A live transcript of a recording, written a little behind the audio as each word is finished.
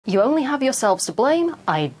You only have yourselves to blame.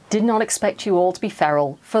 I did not expect you all to be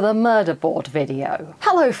feral for the murder board video.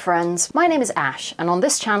 Hello friends, my name is Ash, and on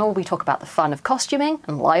this channel we talk about the fun of costuming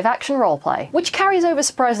and live action roleplay, which carries over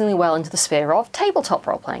surprisingly well into the sphere of tabletop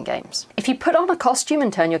role-playing games. If you put on a costume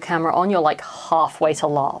and turn your camera on, you're like halfway to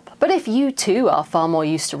LARP. But if you too are far more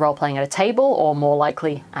used to role-playing at a table, or more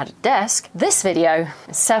likely at a desk, this video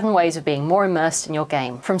is 7 ways of being more immersed in your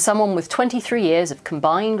game, from someone with 23 years of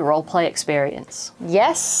combined roleplay experience.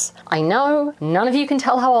 Yes, I know, none of you can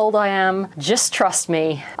tell how old I am, just trust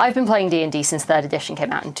me. I've been playing D&D since 3rd edition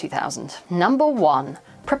came out in 2000. Number 1.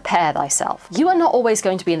 Prepare thyself. You are not always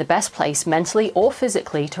going to be in the best place mentally or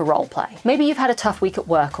physically to roleplay. Maybe you've had a tough week at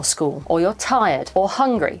work or school, or you're tired, or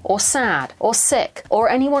hungry, or sad, or sick, or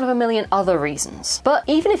any one of a million other reasons. But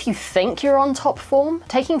even if you think you're on top form,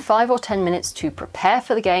 taking 5 or 10 minutes to prepare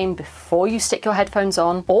for the game before you stick your headphones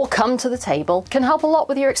on or come to the table can help a lot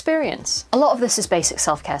with your experience. A lot of this is basic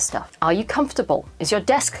self-care stuff. Are you comfortable? Is your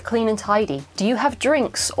desk clean and tidy? Do you have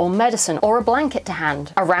drinks or medicine or a blanket to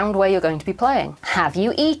hand around where you're going to be playing? Have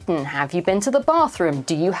you eaten? Have you been to the bathroom?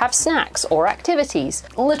 Do you have snacks or activities?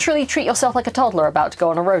 Literally treat yourself like a toddler about to go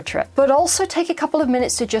on a road trip. But also take a couple of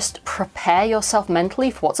minutes to just prepare yourself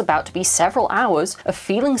mentally for what's about to be several hours of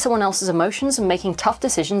feeling someone else's emotions and making tough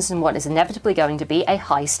decisions in what is inevitably going to be a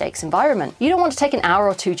high-stakes environment. You don't want to take an hour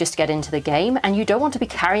or two just to get into the game, and you don't want to be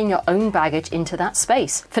carrying your own baggage into that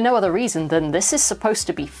space for no other reason than this is supposed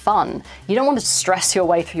to be fun. You don't want to stress your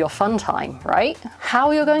way through your fun time, right?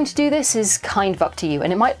 How you're going to do this is kind of up to you,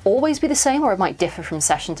 and it might always be the same, or it might differ from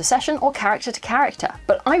session to session or character to character.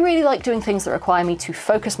 But I really like doing things that require me to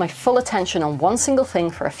focus my full attention on one single thing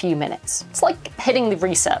for a few minutes. It's like hitting the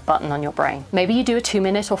reset button on your brain. Maybe you do a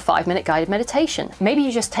 2-minute or 5-minute guided meditation. Maybe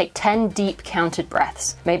you just take 10 deep counted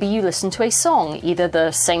breaths. Maybe you listen to a song, either the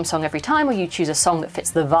same song every time, or you choose a song that fits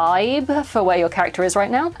the vibe for where your character is right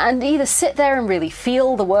now, and either sit there and really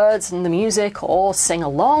feel the words and the music, or sing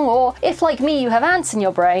along, or if like me you have ants in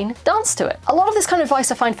your brain, dance to it. A lot of this kind of advice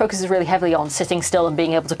I find focuses really heavily on sitting still and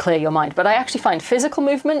being able to clear your mind, but I actually find physical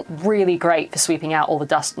movement really great for sweeping out all the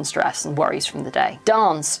dust and stress and worries from the day.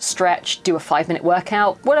 Dance, stretch, do a 5-minute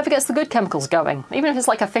workout, whatever gets the good chemicals going, even if it's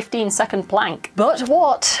like a 15-second plank. But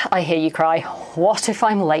what, I hear you cry, what if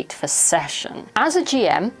I'm late for session? As a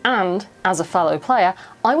GM, and as a fellow player,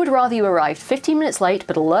 I would rather you arrived 15 minutes late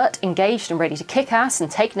but alert, engaged and ready to kick ass and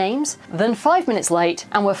take names, than 5 minutes late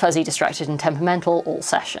and were fuzzy, distracted and temperamental all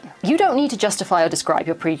session. You don't need to justify or describe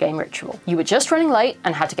your pre-game ritual. You were just running late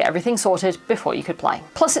and had to get everything sorted before you could play.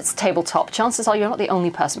 Plus it's tabletop, chances are you're not the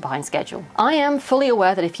only person behind schedule. I am fully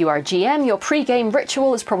aware that if you are a GM, your pre-game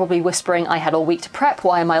ritual is probably whispering, "I had all week to prep,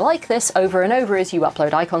 why am I like this?" over and over as you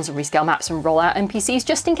upload icons and rescale maps and roll out NPCs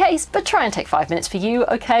just in case, but try and take 5 minutes for you,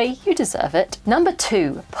 okay? You deserve it. Number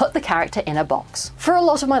 2. Put the character in a box. For a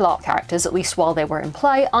lot of my LARP characters, at least while they were in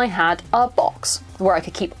play, I had a box where I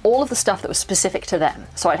could keep all of the stuff that was specific to them.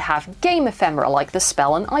 So I'd have game ephemera like the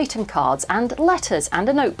spell and item cards, and letters, and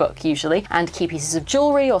a notebook usually, and key pieces of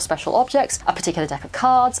jewellery or special objects, a particular deck of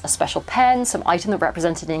cards, a special pen, some item that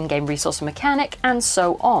represented an in-game resource or mechanic, and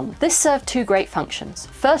so on. This served 2 great functions.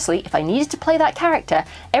 Firstly, if I needed to play that character,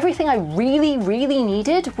 everything I really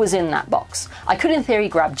needed was in that box. I could in theory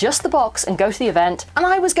grab just the box and go to the event, and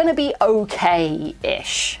I was going to be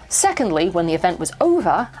okay-ish. Secondly, when the event was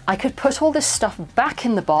over, I could put all this stuff back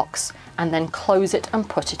in the box and then close it and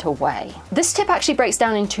put it away. This tip actually breaks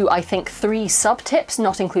down into, I think, 3 sub-tips,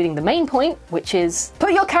 not including the main point, which is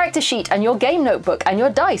put your character sheet and your game notebook and your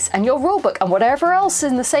dice and your rulebook and whatever else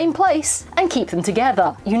in the same place and keep them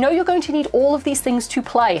together. You know you're going to need all of these things to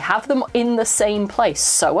play. Have them in the same place.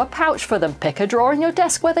 Sew a pouch for them. Pick a drawer in your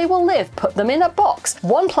desk where they will live. Put them in a box.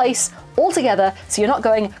 One place, all together, so you're not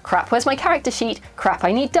going, crap, where's my character sheet? Crap,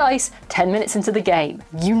 I need dice, 10 minutes into the game.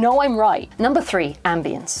 You know I'm right. Number 3,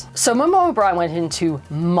 ambience. So Momo O'Brien went into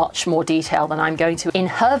much more detail than I'm going to in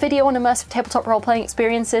her video on immersive tabletop role-playing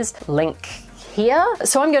experiences, link here.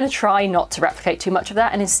 So I'm going to try not to replicate too much of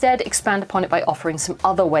that and instead expand upon it by offering some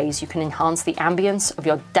other ways you can enhance the ambience of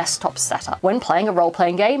your desktop setup when playing a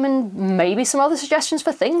role-playing game, and maybe some other suggestions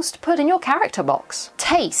for things to put in your character box.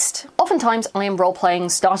 Taste. Oftentimes I am role-playing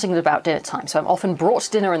starting at about dinner time, so I'm often brought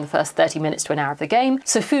to dinner in the first 30 minutes to an hour of the game,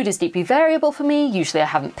 so food is deeply variable for me. Usually I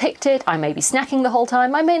haven't picked it, I may be snacking the whole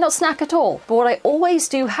time, I may not snack at all, but what I always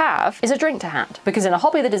do have is a drink to hand, because in a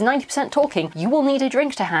hobby that is 90% talking, you will need a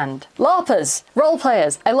drink to hand. LARPers, this. Role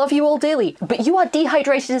players, I love you all dearly, but you are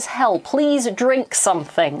dehydrated as hell. Please drink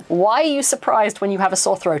something. Why are you surprised when you have a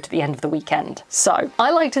sore throat at the end of the weekend? So,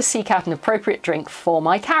 I like to seek out an appropriate drink for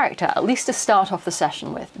my character, at least to start off the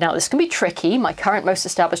session with. Now, this can be tricky. My current most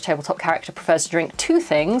established tabletop character prefers to drink two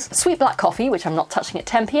things: sweet black coffee, which I'm not touching at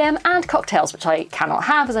 10 PM, and cocktails, which I cannot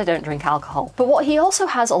have as I don't drink alcohol. But what he also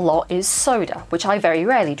has a lot is soda, which I very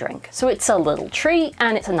rarely drink. So it's a little treat,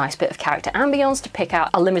 and it's a nice bit of character ambience to pick out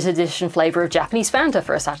a limited edition flavour of Japanese Fanta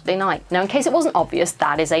for a Saturday night. Now, in case it wasn't obvious,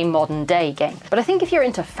 that is a modern day game. But I think if you're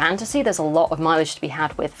into fantasy, there's a lot of mileage to be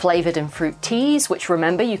had with flavoured and fruit teas, which,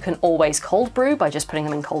 remember, you can always cold brew by just putting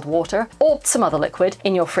them in cold water, or some other liquid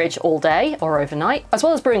in your fridge all day or overnight, as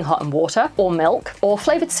well as brewing hot in water, or milk, or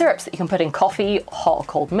flavoured syrups that you can put in coffee, hot or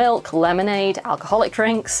cold milk, lemonade, alcoholic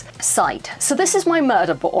drinks. Sight. So this is my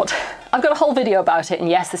murder board. I've got a whole video about it, and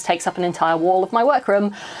yes, this takes up an entire wall of my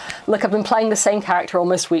workroom. Look, I've been playing the same character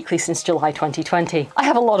almost weekly since July 2020. I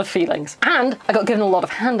have a lot of feelings. And I got given a lot of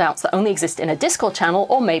handouts that only exist in a Discord channel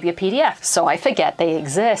or maybe a PDF, so I forget they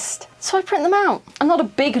exist. So I print them out. I'm not a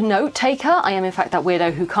big note taker. I am in fact that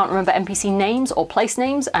weirdo who can't remember NPC names or place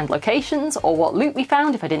names and locations or what loot we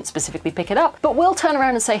found if I didn't specifically pick it up. But we'll turn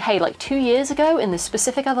around and say, hey, like 2 years ago in this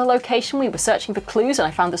specific other location, we were searching for clues and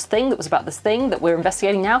I found this thing that was about this thing that we're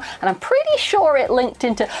investigating now. And I'm pretty sure it linked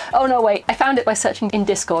into, oh no, wait, I found it by searching in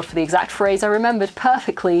Discord for the exact phrase I remembered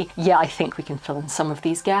perfectly. Yeah, I think we can fill in some of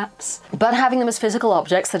these gaps. But having them as physical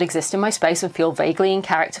objects that exist in my space and feel vaguely in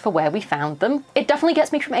character for where we found them, it definitely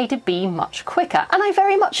gets me from A to B much quicker. And I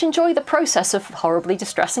very much enjoy the process of horribly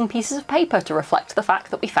distressing pieces of paper to reflect the fact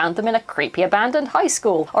that we found them in a creepy abandoned high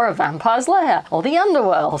school, or a vampire's lair, or the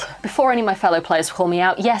underworld. Before any of my fellow players call me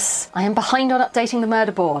out, yes, I am behind on updating the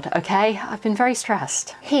murder board, okay? I've been very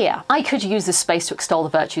stressed. Here, I could use this space to extol the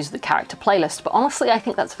virtues of the character playlist, but honestly I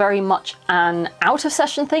think that's very much an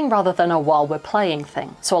out-of-session thing rather than a while we're playing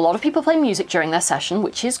thing. So a lot of people play music during their session,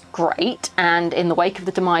 which is great, and in the wake of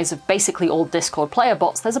the demise of basically all Discord player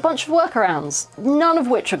bots, there's a bunch of workarounds, none of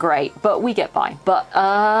which are great, but we get by. But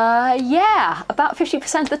yeah, about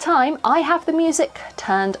 50% of the time I have the music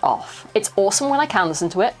turned off. It's awesome when I can listen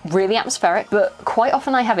to it, really atmospheric, but quite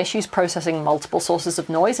often I have issues processing multiple sources of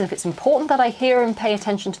noise, and if it's important that I hear and pay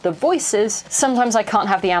attention to the voices, sometimes I can't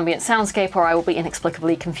have the ambient soundscape or I will be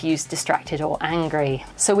inexplicably confused, distracted, or angry.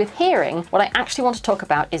 So with hearing, what I actually want to talk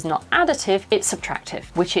about is not additive, it's subtractive,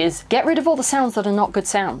 which is get rid of all the sounds that are not good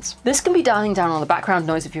sounds. This can be dialing down on the background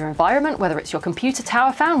noise of your environment, whether it's your computer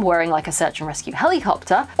tower fan whirring like a search and rescue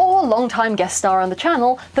helicopter, or long-time guest star on the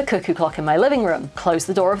channel, the cuckoo clock in my living room. Close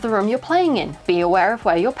the door of the room you're playing in. Be aware of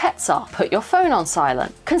where your pets are. Put your phone on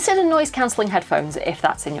silent. Consider noise-cancelling headphones if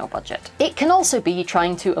that's in your budget. It can also be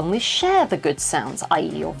trying to only share the good sounds, i.e.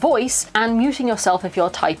 your voice, and muting yourself if you're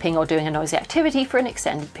typing or doing a noisy activity for an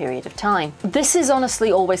extended period of time. This is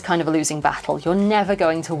honestly always kind of a losing battle. You're never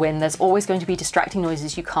going to win. There's always going to be distracting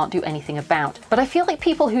noises you can't do anything about. But I feel like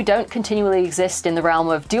people who don't continually exist in the realm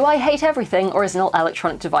of do I hate everything or is an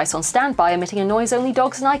electronic device on standby emitting a noise only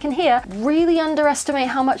dogs and I can hear really underestimate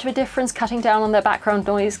how much of a difference cutting down on their background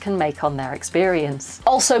noise can make on their experience.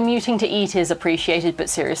 Also, muting to eat is appreciated, but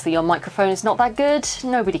seriously, your microphone is not that good.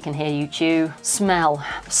 Nobody can hear you chew. Smell.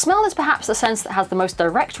 Smell is perhaps the sense that has the most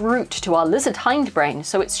direct route to our lizard hindbrain,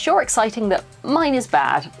 so it's sure exciting that mine is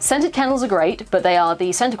bad. Scented candles are great, but they are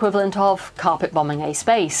the scent equivalent of carpet bombing a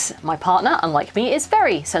space. My partner, unlike me, is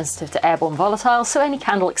very sensitive to airborne volatiles, so any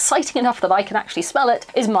candle exciting enough that I can actually smell it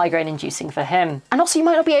is migraine inducing for him. And also, you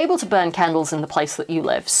might not be able to burn candles in the place that you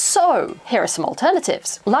live, so here are some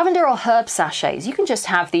alternatives. Lavender or herb sachets. You can just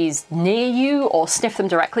have these near you or sniff them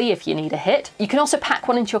directly if you need a hit. You can also pack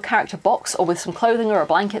one into your character box or with some clothing or a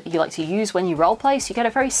blanket that you like to use when you roleplay, so you get a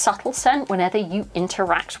very subtle scent whenever you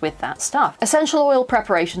interact with that stuff. Essential oil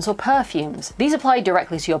preparations or perfumes. These apply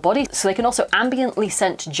directly to your body, so they can also ambiently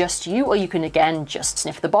scent just you, or you can again just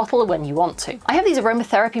sniff the bottle when you want to. I have these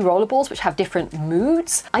aromatherapy rollerballs which have different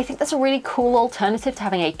moods. I think that's a really cool alternative to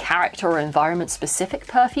having a character or environment specific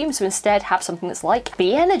perfume, so instead have something that's like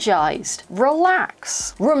be energized,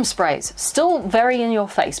 relax. Room sprays, still very in your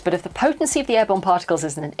face, but if the potency of the airborne particles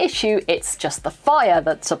isn't an issue, it's just the fire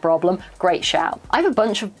that's a problem. Great shout. I have a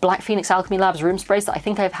bunch of Black Phoenix Alchemy Labs room sprays that I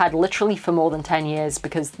think I've had literally for more than 10 years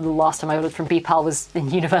because the last time I ordered from BPAL was in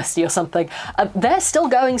university or something. They're still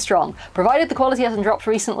going strong, provided the quality hasn't dropped LARPed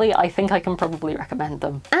recently, I think I can probably recommend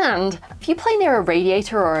them. And if you play near a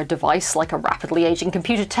radiator or a device like a rapidly aging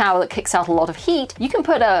computer tower that kicks out a lot of heat, you can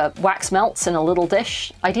put wax melts in a little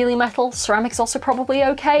dish, ideally metal. Ceramic's also probably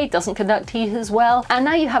okay, doesn't conduct heat as well. And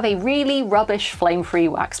now you have a really rubbish flame-free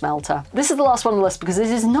wax melter. This is the last one on the list because it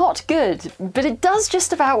is not good, but it does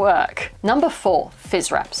just about work. Number 4,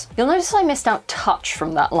 fizz reps. You'll notice I missed out touch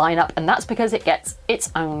from that lineup, and that's because it gets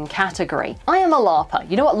its own category. I am a LARPer.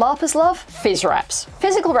 You know what LARPers love? Fizz reps.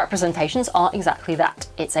 Physical representations are exactly that.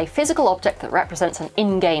 It's a physical object that represents an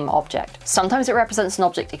in-game object. Sometimes it represents an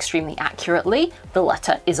object extremely accurately. The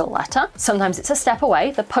letter is a letter. Sometimes it's a step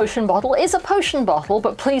away. The potion bottle is a potion bottle,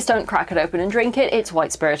 but please don't crack it open and drink it. It's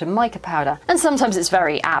white spirit and mica powder. And sometimes it's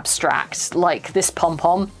very abstract, like this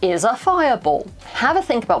pom-pom is a fireball. Have a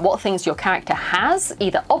think about what things your character has,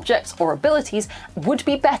 either objects or abilities, would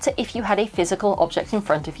be better if you had a physical object in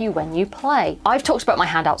front of you when you play. I've talked about my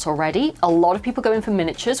handouts already. A lot of people go in for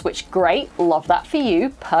miniatures, which great, love that for you.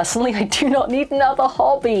 Personally, I do not need another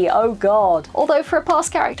hobby, oh god. Although for a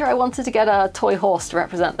past character, I wanted to get a toy horse to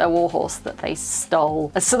represent their warhorse that they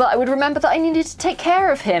stole, so that I would remember that I needed to take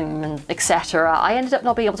care of him, and etc. I ended up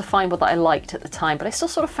not being able to find one that I liked at the time, but I still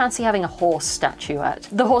sort of fancy having a horse statuette.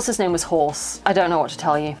 The horse's name was Horse. I don't know what to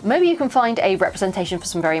tell you. Maybe you can find a representation for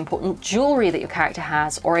some very important jewelry that your character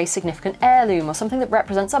has, or a significant heirloom, or something that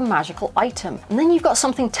represents a magical item. And then you've got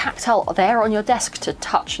something tactile there on your desk to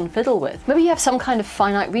touch and fiddle with. Maybe you have some kind of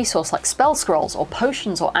finite resource like spell scrolls or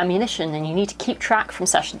potions or ammunition, and you need to keep track from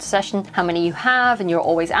session to session how many you have, and you're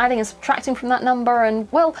always adding and subtracting from that number,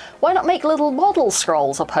 and well, why not make little model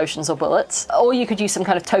scrolls or potions or bullets? Or you could use some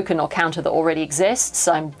kind of token or counter that already exists,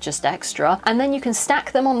 I'm just extra, and then you can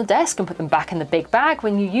stack them on the desk and put them back in the big bag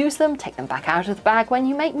when you use them, take them back out of the bag when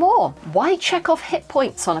you make more. Why check off hit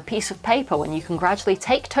points on a piece of paper when you can gradually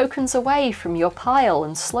take tokens away from your pile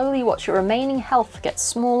and slowly watch your remaining health get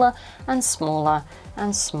smaller and smaller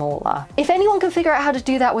and smaller? If anyone can figure out how to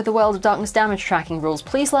do that with the World of Darkness damage tracking rules,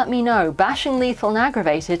 please let me know. Bashing, lethal, and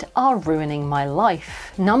aggravated are ruining my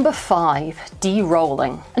life. Number 5,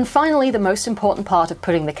 de-rolling. And finally, the most important part of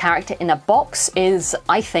putting the character in a box is,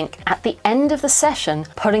 I think, at the end of the session,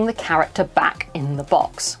 putting the character back in the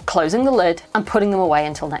box, closing the lid and putting them away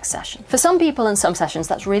until next session. For some people in some sessions,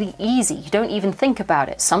 that's really easy. You don't even think about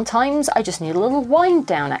it. Sometimes I just need a little wind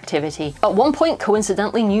down activity. At one point,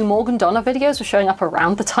 coincidentally, new Morgan Donna videos were showing up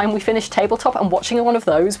around the time we finished tabletop, and watching one of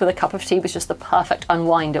those with a cup of tea was just the perfect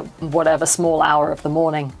unwind at whatever small hour of the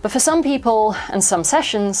morning. But for some people and some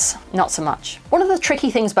sessions, not so much. One of the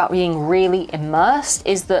tricky things about being really immersed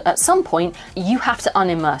is that at some point you have to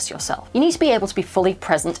unimmerse yourself. You need to be able to be fully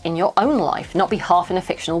present in your own life, not be half in a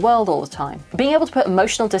fictional world all the time. Being able to put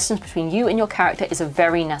emotional distance between you and your character is a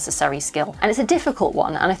very necessary skill, and it's a difficult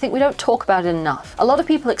one, and I think we don't talk about it enough. A lot of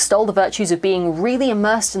people extol the virtues of being really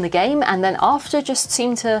immersed in the game and then after just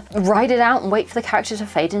seem to ride it out and wait for the character to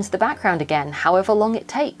fade into the background again, however long it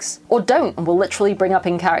takes. Or don't, and will literally bring up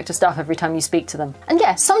in-character stuff every time you speak to them. And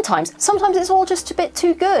yeah, sometimes it's all just a bit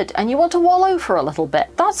too good and you want to wallow for a little bit.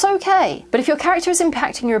 That's okay. But if your character is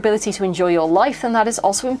impacting your ability to enjoy your life, then that is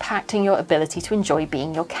also impacting your ability to enjoy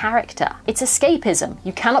being your character. It's escapism.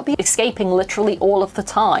 You cannot be escaping literally all of the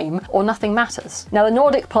time or nothing matters. Now, the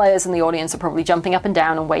Nordic players in the audience are probably jumping up and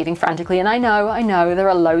down and waving frantically, and I know there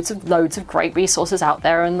are loads of great resources out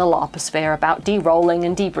there in the LARPosphere about de-rolling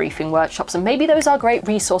and debriefing workshops, and maybe those are great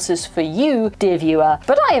resources for you, dear viewer,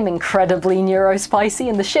 but I am incredibly neurospicy,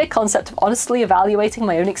 and the sheer concept of honestly evaluating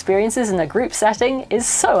my own experiences in a group setting is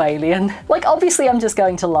so alien. Like, obviously I'm just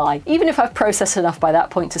going to lie. Even if I've processed enough by that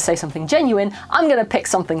point to say something genuine, I'm gonna pick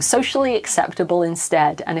something socially acceptable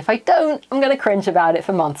instead, and if I don't, I'm gonna cringe about it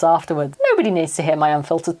for months afterwards. Nobody needs to hear my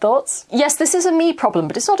unfiltered thoughts. Yes, this is a me problem,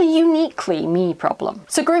 but it's not a uniquely me problem.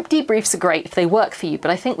 So group debriefs are great if they work for you,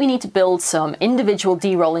 but I think we need to build some individual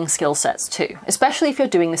de-rolling skill sets too, especially if you're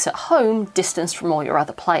doing this at home, distanced from all your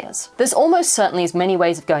other players. There's almost certainly as many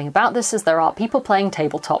ways of going about this as there are people playing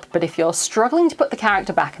tabletop, but if you're struggling to put the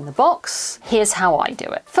character back in the box, here's how I do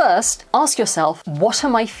it. First, ask yourself, what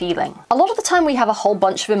am I feeling? A lot of the time we have a whole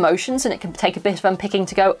bunch of emotions and it can take a bit of unpicking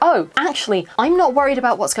to go, oh, actually, I'm not worried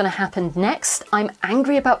about what's going to happen next, I'm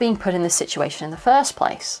angry about being put in this situation in the first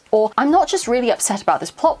place. Or I'm not just really upset about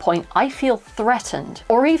this plot point, I feel threatened.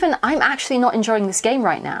 Or even, I'm actually not enjoying this game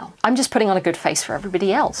right now. I'm just putting on a good face for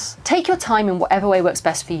everybody else. Take your time in whatever way works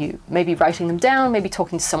best for you. Maybe writing them down, maybe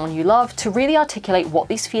talking to someone you love, to really articulate what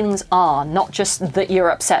these feelings are, not just that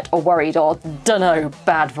you're upset or worried or, dunno,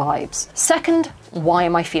 bad vibes. Second, Why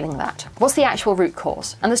am I feeling that? What's the actual root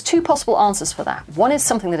cause? And there's two possible answers for that. One is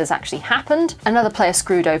something that has actually happened. Another player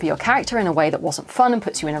screwed over your character in a way that wasn't fun and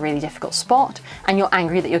puts you in a really difficult spot, and you're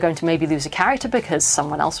angry that you're going to maybe lose a character because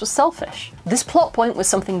someone else was selfish. This plot point was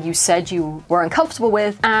something you said you were uncomfortable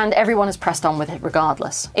with, and everyone has pressed on with it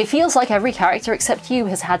regardless. It feels like every character except you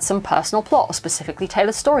has had some personal plot or specifically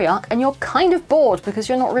tailored story arc, and you're kind of bored because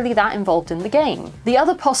you're not really that involved in the game. The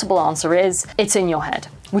other possible answer is, it's in your head,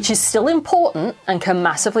 which is still important and can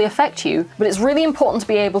massively affect you, but it's really important to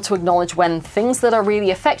be able to acknowledge when things that are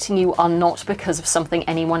really affecting you are not because of something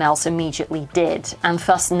anyone else immediately did, and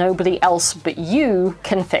thus nobody else but you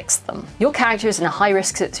can fix them. Your character is in a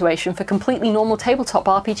high-risk situation for completely normal tabletop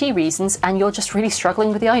RPG reasons, and you're just really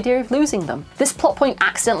struggling with the idea of losing them. This plot point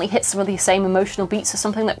accidentally hits some of the same emotional beats as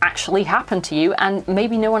something that actually happened to you and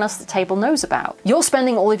maybe no one else at the table knows about. You're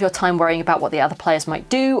spending all of your time worrying about what the other players might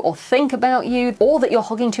do or think about you, or that you're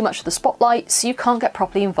hogging too much of the spotlight so you can't get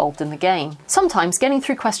properly involved in the game. Sometimes getting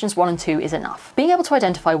through questions 1 and 2 is enough. Being able to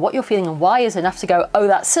identify what you're feeling and why is enough to go, oh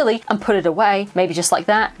that's silly, and put it away, maybe just like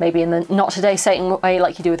that, maybe in the not today Satan way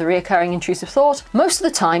like you do with a reoccurring intrusive thought. Most of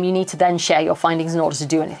the time you need to then share your findings in order to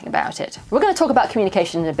do anything about it. We're going to talk about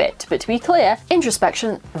communication in a bit, but to be clear,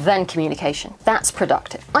 introspection, then communication. That's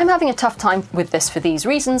productive. I'm having a tough time with this for these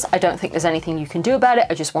reasons. I don't think there's anything you can do about it,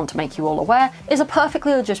 I just want to make you all aware, is a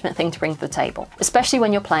perfectly legitimate thing to bring to the table, especially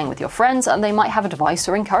when you're playing with your friends and they might have advice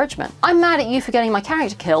or encouragement. I'm mad at you for getting my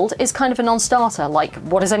character killed is kind of a non-starter, like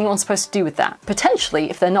what is anyone supposed to do with that? Potentially,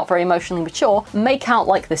 if they're not very emotionally mature, make out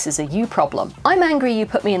like this is a you problem. I'm angry you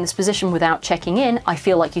put me in this position without checking in, I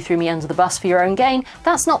feel like you threw me under the bus for your own gain,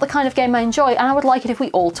 that's not the kind of game I enjoy, and I would like it if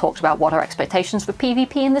we all talked about what our expectations for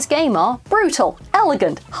PvP in this game are. Brutal,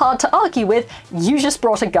 elegant, hard to argue with, you just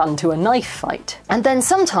brought a gun to a knife fight. And then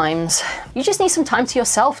sometimes, you just need some time to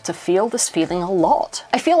yourself to feel this feeling a lot.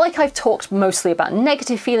 I feel like I've talked mostly about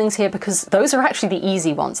negative feelings here because those are actually the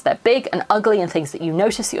easy ones. They're big and ugly and things that you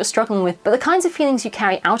notice that you're struggling with, but the kinds of feelings you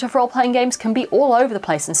carry out of role-playing games can be all over the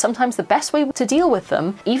place, and sometimes the best way to deal with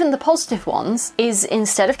them, even the positive ones, is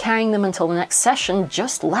instead of carrying them until the next session,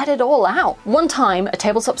 just let it all out. One time, a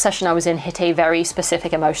tabletop session I was in hit a very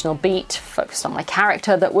specific emotional beat, focused on my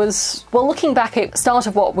character, that was, well, looking back at the start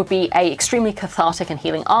of what would be a extremely cathartic and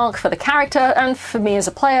healing arc for the character, and for me as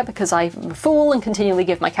a player, because I'm a fool and continually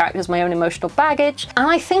give my characters my own emotional baggage, and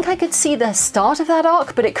I think I could see the start of that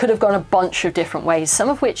arc, but it could have gone a bunch of different ways, some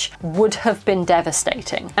of which would have been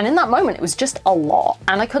devastating. And in that moment, it was just a lot,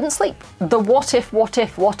 and I couldn't sleep. The what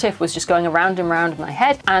if was just going around and round in my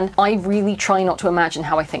head, and I really try not to imagine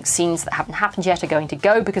how I think scenes that haven't happened yet are going to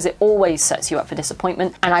go, because it always sets you up for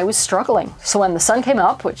disappointment, and I was struggling. So when the sun came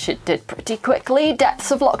up, which it did pretty quickly,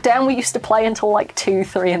 depths of lockdown, we used to play until like 2,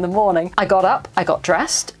 3 in the morning. I got up, I got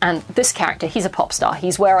dressed, and this character, he's a pop star.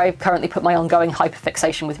 He's where I currently put my ongoing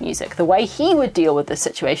hyperfixation with music. The way he would deal with this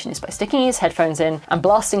situation is by sticking his headphones in and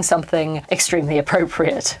blasting something extremely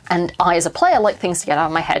appropriate. And I, as a player, like things to get out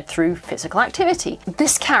of my head through physical activity.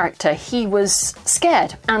 This character, he was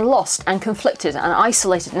scared and lost and conflicted and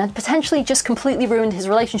isolated and had potentially just completely ruined his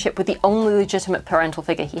relationship with the only legitimate parental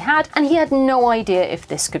figure he had, and he had no idea if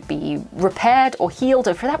this could be repaired or healed,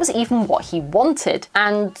 or if that was even what he wanted.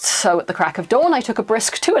 And so at the crack of dawn, I took a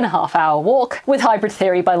brisk 2.5-hour walk with Hybrid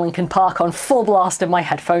Theory by Linkin Park on full blast in my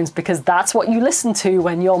headphones, because that's what you listen to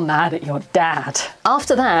when you're mad at your dad.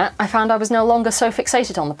 After that, I found I was no longer so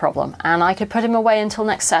fixated on the problem, and I could put him away until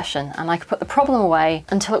next session, and I could put the problem away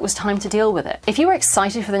until it was time to deal with it. If you are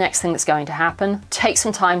excited for the next thing that's going to happen, take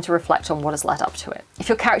some time to reflect on what has led up to it. If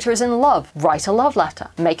your character is in love, write a love letter.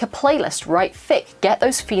 Make a playlist, write fic, get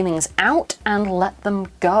those feelings out and let them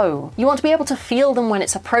go. You want to be able to feel them when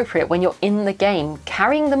it's appropriate, when you're in the game.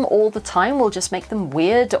 Carrying them all the time will just make them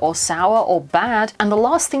weird or sour or bad, and the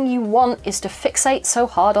last thing you want is to fixate so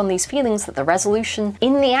hard on these feelings that the resolution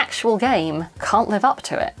in the actual game can't live up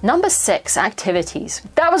to it. Number 6, activities.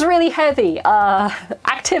 That was really heavy.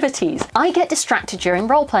 Activities. I get distracted during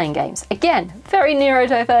role-playing games. Again, very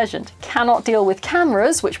neurodivergent. Cannot deal with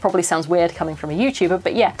cameras, which probably sounds weird coming from a YouTuber,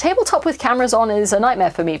 but yeah, tabletop with cameras on is a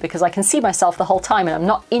nightmare for me because I can see myself the whole time and I'm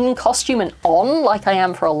not in costume and on like I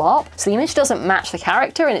am for a LARP, so the image doesn't match the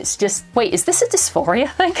character and it's just, wait, is this a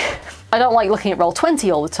dysphoria thing? I don't like looking at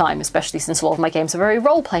Roll20 all the time, especially since a lot of my games are very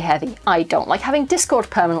roleplay heavy. I don't like having Discord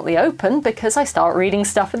permanently open because I start reading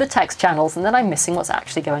stuff in the text channels and then I'm missing what's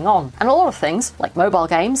actually going on. And a lot of things, like mobile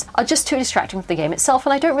games, are just too distracting from the game itself,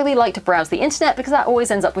 and I don't really like to browse the internet because that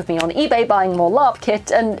always ends up with me on eBay buying more LARP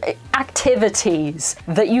kit and activities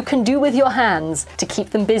that you can do with your hands to keep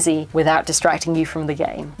them busy without distracting you from the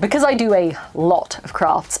game. Because I do a lot of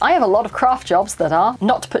crafts, I have a lot of craft jobs that are,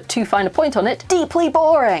 not to put too fine a point on it, deeply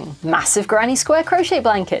boring. massive granny square crochet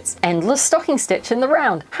blankets, endless stocking stitch in the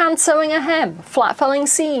round, hand sewing a hem, flat felling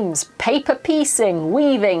seams, paper piecing,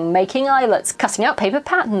 weaving, making eyelets, cutting out paper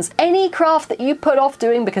patterns, any craft that you put off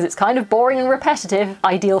doing because it's kind of boring and repetitive,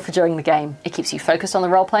 ideal for during the game. It keeps you focused on the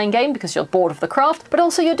role-playing game because you're bored of the craft, but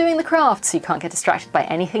also you're doing the craft so you can't get distracted by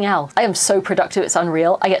anything else. I am so productive, it's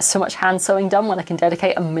unreal. I get so much hand sewing done when I can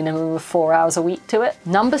dedicate a minimum of 4 hours a week to it.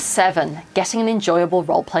 Number 7, getting an enjoyable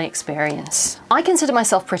role-playing experience. I consider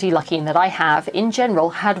myself pretty lucky in that I have, in general,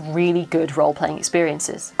 had really good role-playing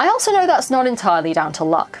experiences. I also know that's not entirely down to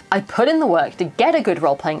luck. I put in the work to get a good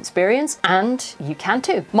role-playing experience, and you can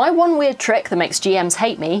too. My one weird trick that makes GMs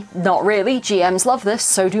hate me, not really, GMs love this,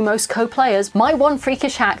 so do most co-players, my one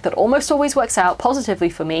freakish hack that almost always works out positively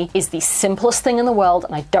for me is the simplest thing in the world,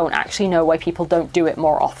 and I don't actually know why people don't do it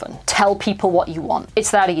more often. Tell people what you want.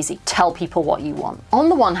 It's that easy. Tell people what you want. On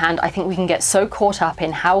the one hand, I think we can get so caught up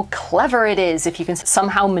in how clever it is if you can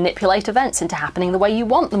somehow manipulate events into happening the way you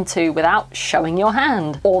want them to without showing your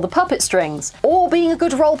hand, or the puppet strings, or being a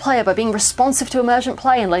good role player by being responsive to emergent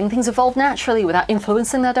play and letting things evolve naturally without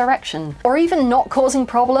influencing their direction, or even not causing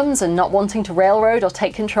problems and not wanting to railroad or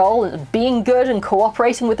take control and being good and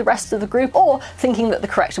cooperating with the rest of the group, or thinking that the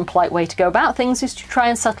correct and polite way to go about things is to try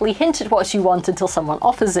and subtly hint at what you want until someone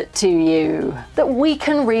offers it to you. That we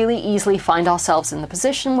can really easily find ourselves in the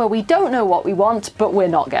position where we don't know what we want, but we're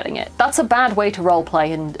not getting it. That's a bad way to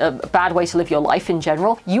roleplay and a bad way to live your life in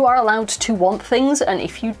general. You are allowed to want things, and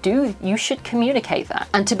if you do, you should communicate that.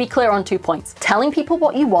 And to be clear on 2 points, telling people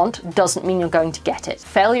what you want doesn't mean you're going to get it.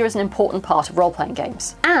 Failure is an important part of role-playing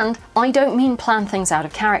games. And I don't mean plan things out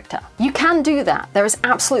of character. You can do that. There is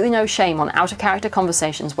absolutely no shame on out-of-character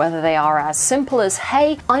conversations, whether they are as simple as,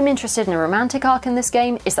 hey, I'm interested in a romantic arc in this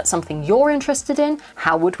game, is that something you're interested in?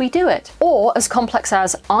 How would we do it? Or as complex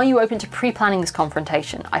as, are you open to pre-planning this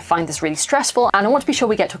confrontation? I find this really stressful and I want to be sure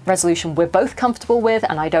we get to a resolution we're both comfortable with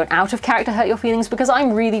and I don't out-of-character hurt your feelings because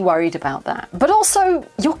I'm really worried about that. But also,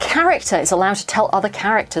 your character is allowed to tell other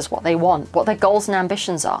characters what they want, what their goals and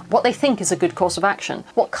ambitions are, what they think is a good course of action,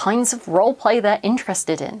 what kinds of roleplay they're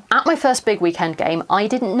interested in. At my first big weekend game, I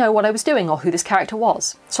didn't know what I was doing or who this character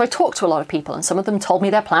was. So I talked to a lot of people and some of them told me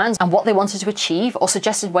their plans and what they wanted to achieve or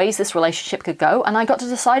suggested ways this relationship could go, and I got to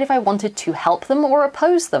decide if I wanted to help them or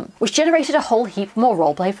oppose them, which generated a whole heap more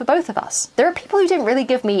roleplay for both of us. There are people who didn't really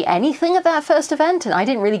give me anything at that first event, and I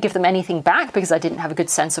didn't really give them anything back because I didn't have a good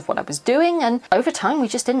sense of what I was doing, and over time we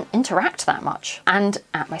just didn't interact that much. And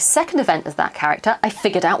at my second event as that character, I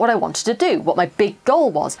figured out what I wanted to do, what my big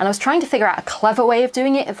goal was, and I was trying to figure out a clever way of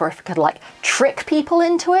doing it, or if I could like trick people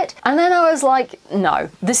into it, and then I was like, no,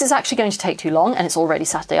 this is actually going to take too long and it's already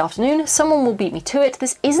Saturday afternoon, someone will beat me to it,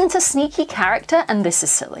 this isn't a sneaky character and this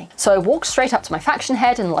is silly. So I walked straight up to my faction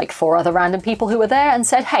head and like 4 other random people who were there and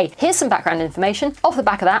said, hey, here's some background information. Off the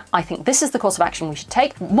back of that, I think this is the course of action we should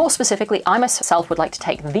take. More specifically, I myself would like to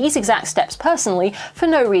take these exact steps personally for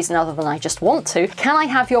no reason other than I just want to. Can I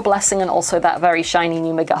have your blessing and also that very shiny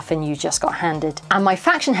new MacGuffin you just got handed? And my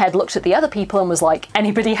faction head looked at the other people and was like,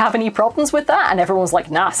 anybody have any problems with that? And everyone was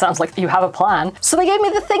like, nah, sounds like you have a plan. So they gave me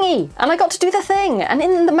the thingy and I got to do the thing. And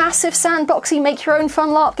in the massive sandboxy make your own fun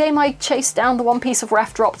LARP game, I chased down the one piece of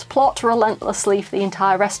ref dropped plot relentlessly for the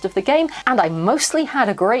entire rest of the game, and I mostly had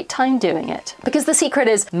a great time doing it. Because the secret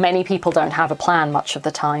is, many people don't have a plan much of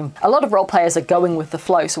the time. A lot of role players are going with the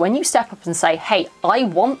flow, so when you step up and say, hey, I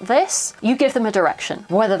want this, you give them a direction.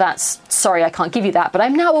 Whether that's, sorry, I can't give you that, but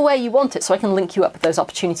I'm now aware you want it, so I can link you up with those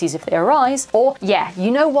opportunities if they arise, or, yeah,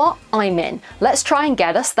 you know what, I'm in. Let's try and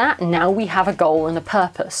get us that, now we have a goal and a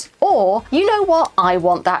purpose. Or, you know what, I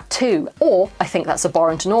want that too. Or, I think that's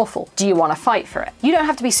abhorrent and awful. Do you want to fight for it? You don't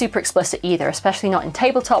have to be super explicit either, especially not in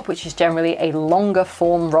tabletop, which is generally a longer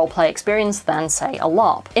form roleplay experience than, say, a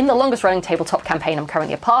LARP. In the longest running tabletop campaign I'm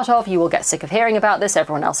currently a part of, you will get sick of hearing about this,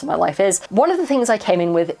 everyone else in my life is, one of the things I came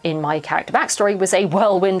in with in my character backstory was a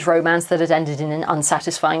whirlwind romance that had ended in an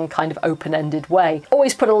unsatisfying kind of open-ended way.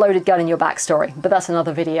 Always put a loaded gun in your backstory, but that's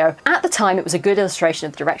another video. At the time, it was a good illustration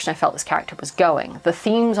of the direction I felt this character was going. The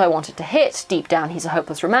themes I wanted to hit, deep down he's a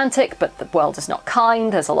hopeless romantic, but the world is not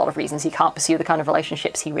kind, there's a lot of reasons he can't pursue the kind of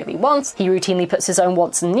relationships he really wants, he routinely puts his own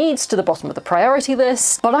wants and needs to the bottom of the priority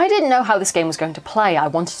list, but I didn't know how this game was going to play. I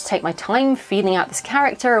wanted to take my time feeling out this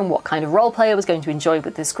character and what kind of roleplay I was going to enjoy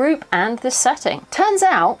with this group and this setting. Turns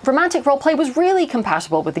out, romantic roleplay was really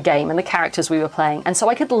compatible with the game and the characters we were playing, and so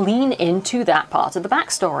I could lean into that part of the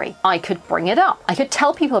backstory. I could bring it up, I could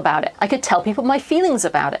tell people about it, I could tell people my feelings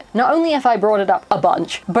about it. Not only have I brought it up a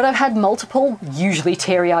bunch, but I've had multiple, usually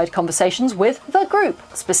teary-eyed conversations with the group,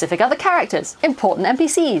 specific other characters, important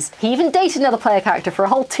NPCs. He even dated another player character for a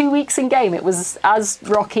whole 2 weeks in game. It was as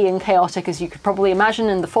rocky and chaotic as you could probably probably imagine,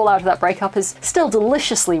 and the fallout of that breakup is still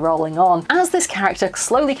deliciously rolling on, as this character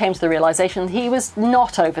slowly came to the realization that he was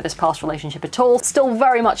not over this past relationship at all, still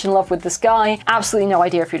very much in love with this guy, absolutely no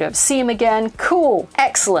idea if you'd ever see him again. Cool,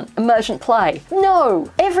 excellent, emergent play.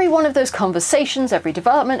 No! Every one of those conversations, every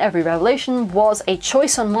development, every revelation was a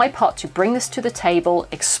choice on my part to bring this to the table,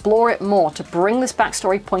 explore it more, to bring this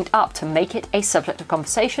backstory point up, to make it a subject of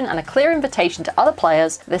conversation and a clear invitation to other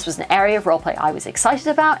players. This was an area of roleplay I was excited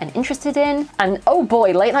about and interested in, and oh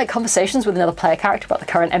boy, late night conversations with another player character about the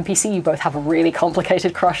current NPC you both have a really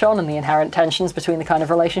complicated crush on, and the inherent tensions between the kind of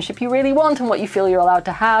relationship you really want and what you feel you're allowed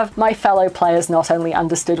to have. My fellow players not only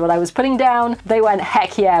understood what I was putting down, they went,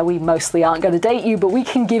 heck yeah, we mostly aren't going to date you, but we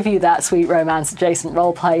can give you that sweet romance adjacent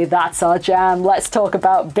roleplay. That's our jam. Let's talk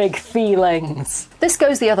about big feelings. This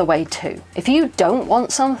goes the other way too. If you don't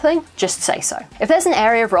want something, just say so. If there's an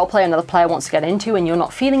area of roleplay another player wants to get into and you're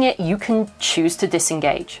not feeling it, you can choose to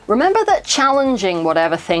disengage. Remember that challenging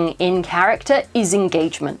whatever thing in character is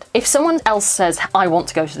engagement. If someone else says, I want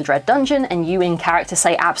to go to the Dread Dungeon, and you in character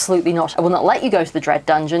say, absolutely not, I will not let you go to the Dread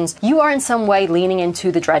Dungeons, you are in some way leaning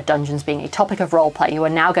into the Dread Dungeons being a topic of roleplay. You are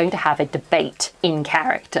now going to have a debate in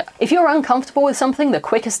character. If you're uncomfortable with something, the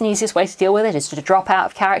quickest and easiest way to deal with it is to drop out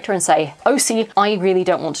of character and say, oh, see, I really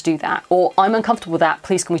don't want to do that, or I'm uncomfortable with that,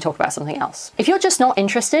 please can we talk about something else? If you're just not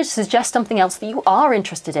interested, suggest something else that you are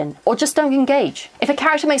interested in, or just don't engage. If a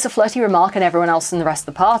character makes a flirty remark and everyone else in the rest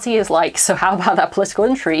of the party is like, so how about that political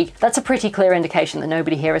intrigue? That's a pretty clear indication that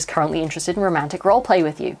nobody here is currently interested in romantic roleplay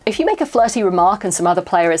with you. If you make a flirty remark and some other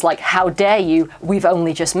player is like, how dare you, we've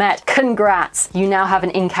only just met, congrats! You now have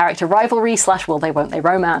an in-character rivalry / will they won't they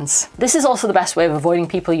romance. This is also the best way of avoiding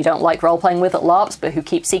people you don't like roleplaying with at LARPs but who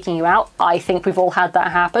keep seeking you out. I think we've all had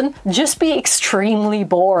that happen. Just be extremely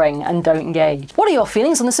boring and don't engage. What are your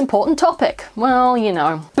feelings on this important topic? Well, you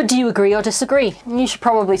know. But do you agree or disagree? You should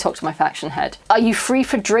probably talk to my faction head. Are you free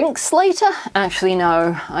for drinks later? Actually,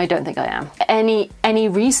 no, I don't think I am. Any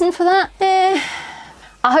reason for that?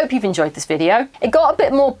 I hope you've enjoyed this video. It got a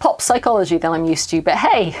bit more pop psychology than I'm used to, but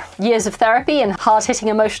hey, years of therapy and hard-hitting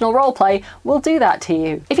emotional roleplay will do that to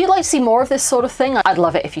you. If you'd like to see more of this sort of thing, I'd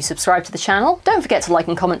love it if you subscribe to the channel. Don't forget to like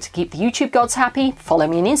and comment to keep the YouTube gods happy. Follow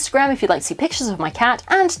me on Instagram if you'd like to see pictures of my cat,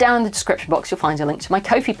 and down in the description box you'll find a link to my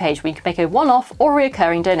Ko-fi page where you can make a one-off or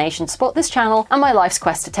recurring donation to support this channel and my life's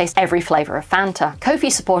quest to taste every flavour of Fanta. Ko-fi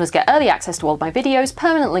supporters get early access to all of my videos,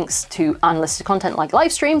 permanent links to unlisted content like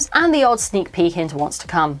live streams, and the odd sneak peek into what's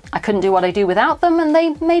to come. I couldn't do what I do without them, and they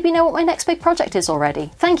maybe know what my next big project is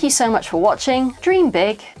already. Thank you so much for watching, dream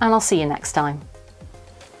big, and I'll see you next time.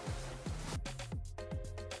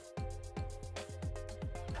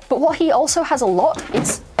 But what he also has a lot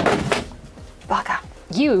is... Bugger.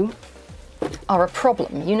 You are a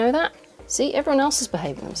problem, you know that? See, everyone else is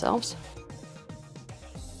behaving themselves.